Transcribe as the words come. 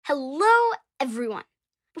Hello, everyone.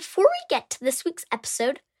 Before we get to this week's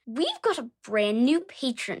episode, we've got a brand new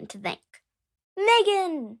patron to thank.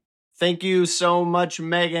 Megan! Thank you so much,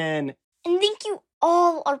 Megan. And thank you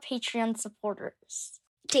all our Patreon supporters.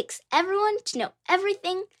 It takes everyone to know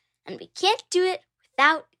everything, and we can't do it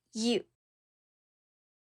without you.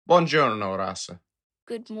 Buongiorno, Rasa.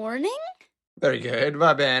 Good morning? Very good.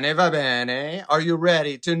 Va bene, va bene. Are you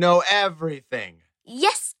ready to know everything?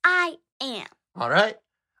 Yes, I am. All right.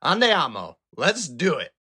 Andiamo. Let's do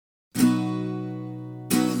it.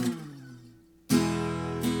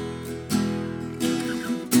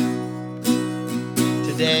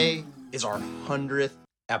 Today is our 100th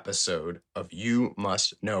episode of You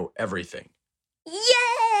Must Know Everything.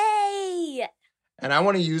 Yay! And I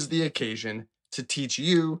want to use the occasion to teach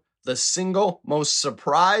you the single most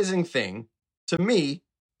surprising thing to me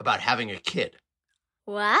about having a kid.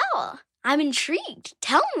 Wow, I'm intrigued.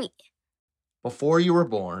 Tell me. Before you were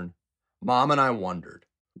born, Mom and I wondered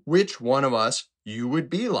which one of us you would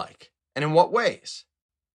be like, and in what ways.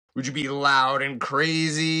 Would you be loud and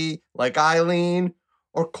crazy like Eileen,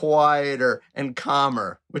 or quieter and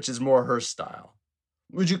calmer, which is more her style?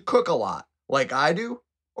 Would you cook a lot like I do,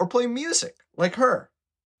 or play music like her?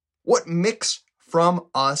 What mix from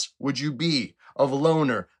us would you be of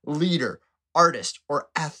loner, leader, artist, or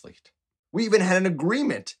athlete? We even had an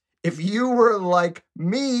agreement. If you were like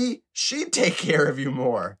me, she'd take care of you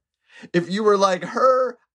more. If you were like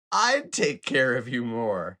her, I'd take care of you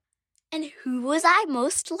more. And who was I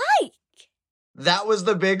most like? That was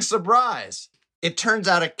the big surprise. It turns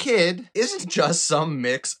out a kid isn't just some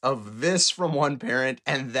mix of this from one parent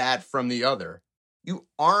and that from the other. You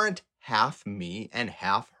aren't half me and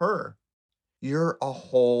half her. You're a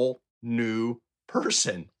whole new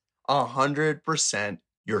person, 100%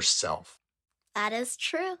 yourself. That is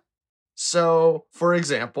true. So, for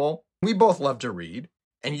example, we both love to read,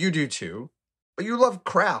 and you do too, but you love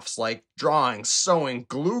crafts like drawing, sewing,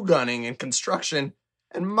 glue gunning, and construction,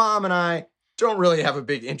 and Mom and I don't really have a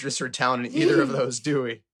big interest or talent in either of those, do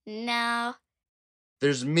we? No.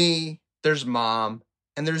 There's me, there's Mom,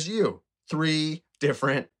 and there's you. 3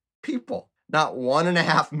 different people. Not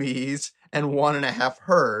 1.5 me's and 1.5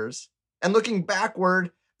 hers. And looking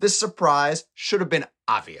backward, this surprise should have been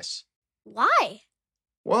obvious. Why?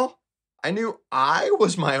 Well, I knew I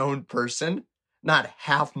was my own person, not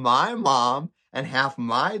half my mom and half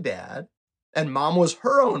my dad. And Mom was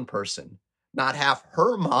her own person, not half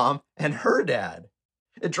her mom and her dad.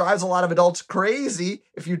 It drives a lot of adults crazy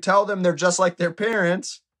if you tell them they're just like their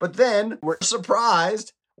parents, but then we're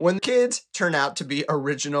surprised when kids turn out to be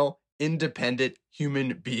original, independent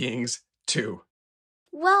human beings too.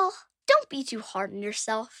 Well, don't be too hard on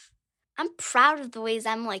yourself. I'm proud of the ways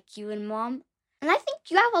I'm like you and Mom, and I think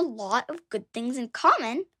you have a lot of good things in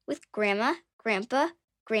common with Grandma, Grandpa,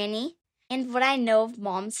 Granny, and what I know of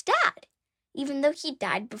Mom's dad, even though he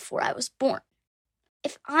died before I was born.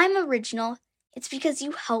 If I'm original, it's because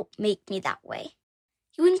you helped make me that way.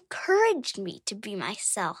 You encouraged me to be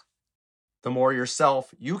myself. The more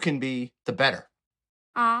yourself you can be, the better.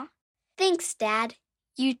 Aw, thanks, Dad.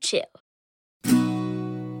 You too.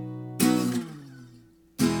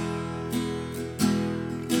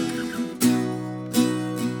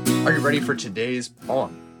 Are you ready for today's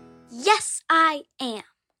poem? Yes, I am.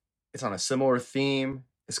 It's on a similar theme.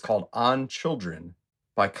 It's called On Children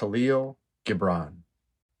by Khalil Gibran.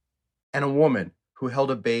 And a woman who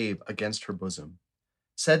held a babe against her bosom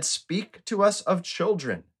said, "Speak to us of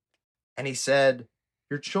children." And he said,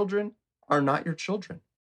 "Your children are not your children.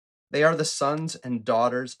 They are the sons and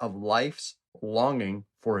daughters of life's longing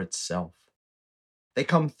for itself. They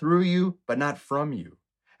come through you, but not from you.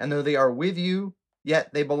 And though they are with you,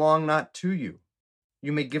 yet they belong not to you.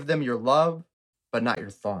 You may give them your love, but not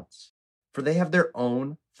your thoughts, for they have their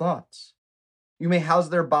own thoughts. You may house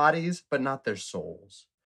their bodies, but not their souls,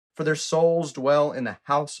 for their souls dwell in the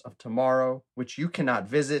house of tomorrow, which you cannot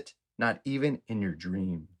visit, not even in your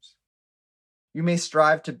dreams. You may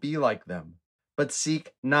strive to be like them, but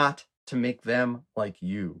seek not to make them like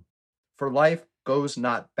you, for life goes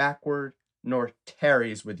not backward, nor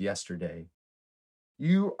tarries with yesterday.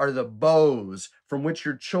 You are the bows from which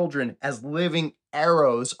your children as living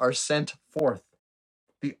arrows are sent forth.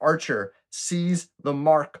 The archer sees the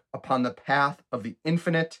mark upon the path of the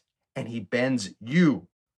infinite, and he bends you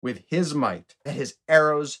with his might, that his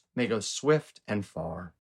arrows may go swift and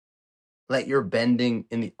far. Let your bending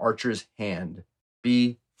in the archer's hand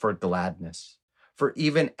be for gladness, for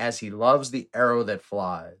even as he loves the arrow that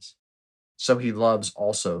flies, so he loves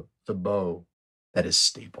also the bow that is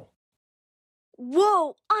stable."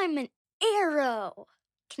 Whoa, I'm an arrow.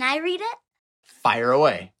 Can I read it? Fire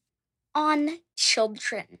away. On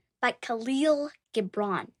Children by Khalil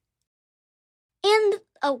Gibran. And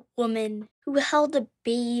a woman who held a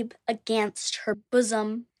babe against her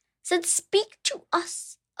bosom said, "Speak to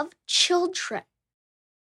us of children."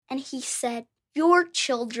 And he said, "Your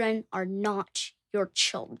children are not your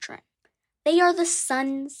children. They are the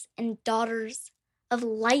sons and daughters of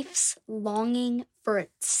life's longing for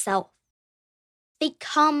itself. They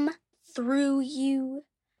come through you,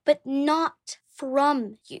 but not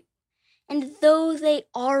from you. And though they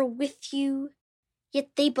are with you,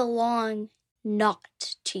 yet they belong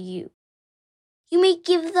not to you. You may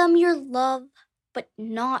give them your love, but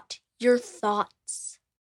not your thoughts,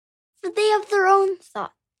 for they have their own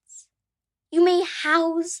thoughts. You may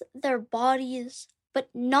house their bodies, but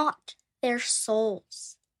not their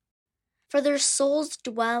souls, for their souls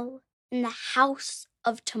dwell in the house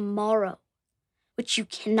of tomorrow, which you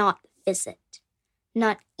cannot visit,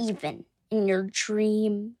 not even in your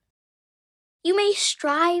dream. You may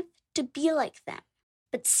strive to be like them,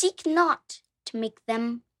 but seek not to make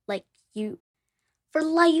them like you. For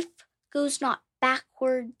life goes not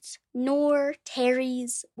backwards, nor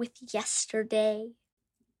tarries with yesterday.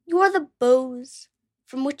 You are the bows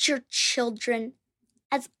from which your children,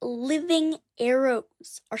 as living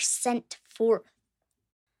arrows, are sent forth.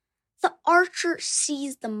 The archer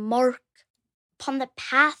sees the mark upon the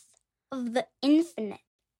path of the infinite,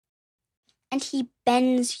 and he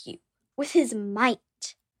bends you with his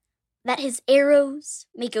might, that his arrows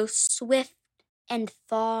may go swift and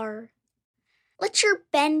far. Let your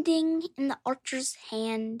bending in the archer's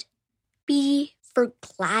hand be for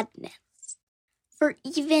gladness, for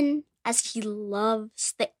even as he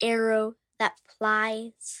loves the arrow that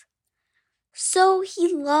flies, so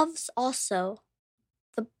he loves also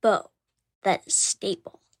the bow that is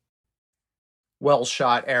stable. Well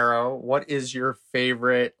shot, arrow. What is your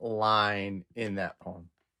favorite line in that poem?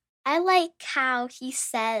 I like how he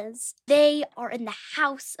says, "They are in the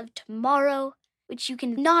house of tomorrow, which you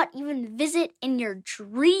cannot even visit in your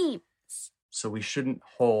dreams." So we shouldn't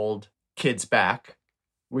hold kids back.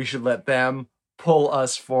 We should let them pull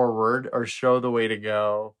us forward or show the way to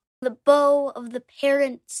go. The bow of the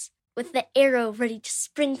parents with the arrow ready to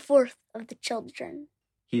spring forth of the children.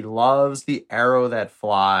 He loves the arrow that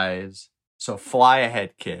flies. So fly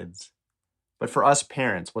ahead, kids. But for us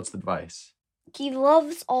parents, what's the advice? He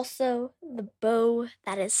loves also the bow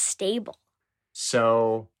that is stable.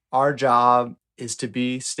 So our job is to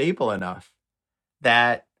be stable enough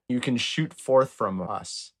that you can shoot forth from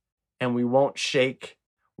us and we won't shake.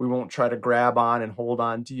 We won't try to grab on and hold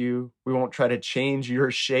on to you. We won't try to change your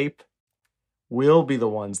shape. We'll be the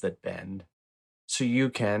ones that bend so you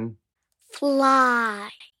can fly.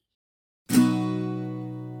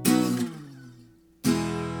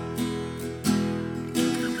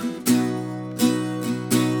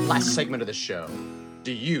 Last segment of the show.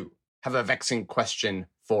 Do you have a vexing question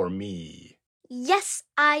for me? Yes,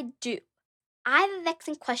 I do. I have a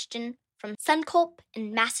vexing question from Sunculp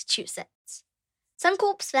in Massachusetts.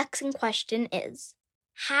 Sunculp's vexing question is,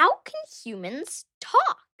 how can humans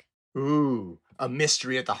talk? Ooh, a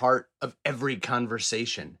mystery at the heart of every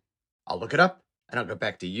conversation. I'll look it up, and I'll get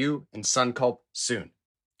back to you and Sunculp soon.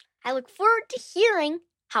 I look forward to hearing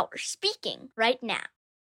how we're speaking right now.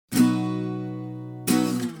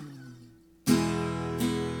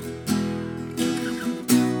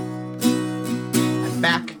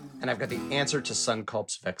 Back, and I've got the answer to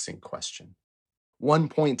Sunculp's vexing question.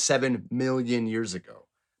 1.7 million years ago,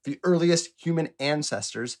 the earliest human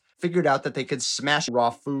ancestors figured out that they could smash raw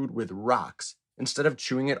food with rocks instead of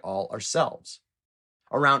chewing it all ourselves.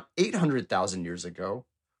 Around 800,000 years ago,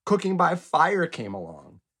 cooking by fire came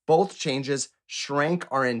along. Both changes shrank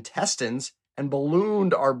our intestines and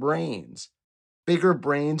ballooned our brains. Bigger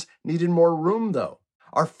brains needed more room, though.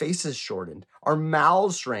 Our faces shortened, our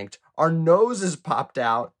mouths shrank, our noses popped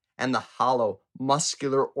out, and the hollow,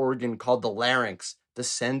 muscular organ called the larynx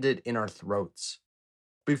descended in our throats.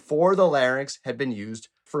 Before the larynx had been used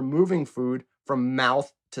for moving food from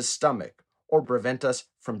mouth to stomach or prevent us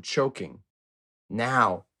from choking.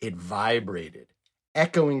 Now it vibrated,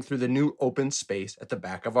 echoing through the new open space at the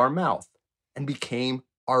back of our mouth, and became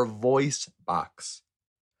our voice box.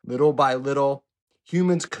 Little by little,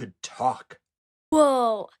 humans could talk.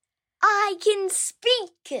 Whoa, I can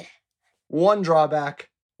speak! One drawback,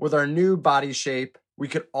 with our new body shape, we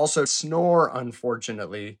could also snore,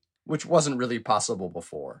 unfortunately, which wasn't really possible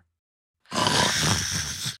before.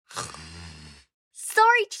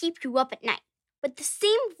 Sorry to keep you up at night, but the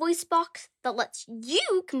same voice box that lets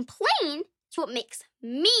you complain is what makes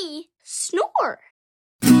me snore.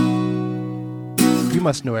 You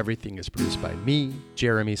Must Know Everything is produced by me,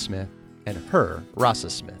 Jeremy Smith, and her, Rasa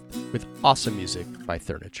Smith, with awesome music by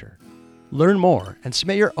Furniture. Learn more and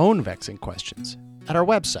submit your own vexing questions at our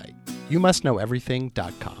website,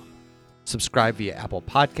 youmustknoweverything.com. Subscribe via Apple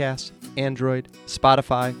Podcasts, Android,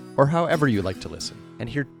 Spotify, or however you like to listen, and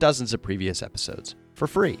hear dozens of previous episodes for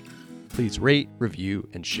free. Please rate, review,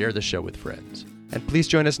 and share the show with friends. And please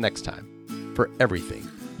join us next time for everything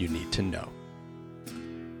you need to know.